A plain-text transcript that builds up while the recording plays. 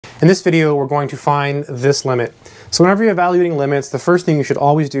In this video, we're going to find this limit. So whenever you're evaluating limits, the first thing you should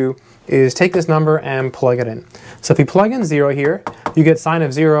always do is take this number and plug it in. So if you plug in 0 here, you get sine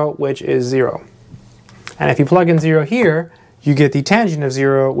of 0, which is 0. And if you plug in 0 here, you get the tangent of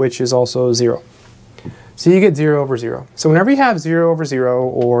 0, which is also 0. So you get 0 over 0. So whenever you have 0 over 0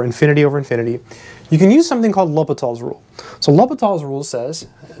 or infinity over infinity, you can use something called Lhopitals rule. So Lhopitals rule says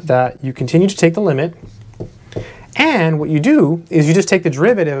that you continue to take the limit, and what you do is you just take the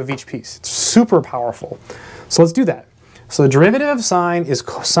derivative of each piece. It's super powerful. So let's do that. So the derivative of sine is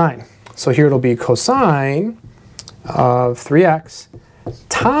cosine. So here it'll be cosine of 3x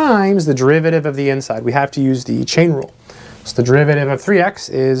times the derivative of the inside. We have to use the chain rule. So the derivative of 3x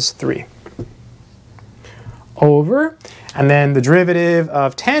is 3. Over, and then the derivative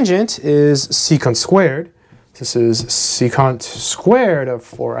of tangent is secant squared. This is secant squared of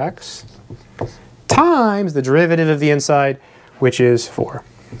 4x times the derivative of the inside, which is 4.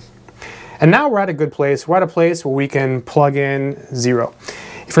 And now we're at a good place. We're at a place where we can plug in 0.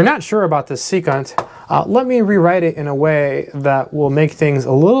 If you're not sure about this secant, let me rewrite it in a way that will make things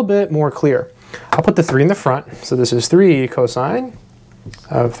a little bit more clear. I'll put the 3 in the front. So this is 3 cosine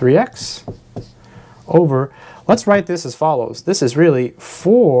of 3x over, let's write this as follows. This is really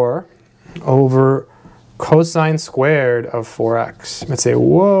 4 over cosine squared of 4x. You might say,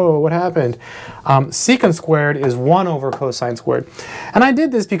 whoa, what happened? Secant squared is 1 over cosine squared. And I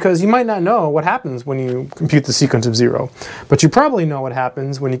did this because you might not know what happens when you compute the secant of 0. But you probably know what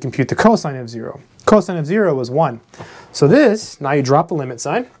happens when you compute the cosine of 0. Cosine of 0 is 1. So this, now you drop the limit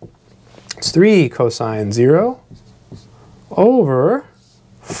sign. It's 3 cosine 0 over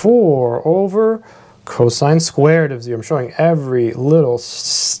 4 over cosine squared of 0. I'm showing every little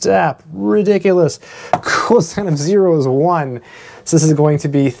step. Ridiculous. Cosine of 0 is 1. So this is going to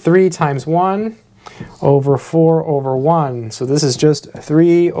be 3 times 1 over 4 over 1. So this is just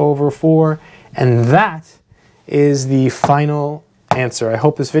 3 over 4. And that is the final answer. I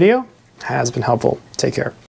hope this video has been helpful. Take care.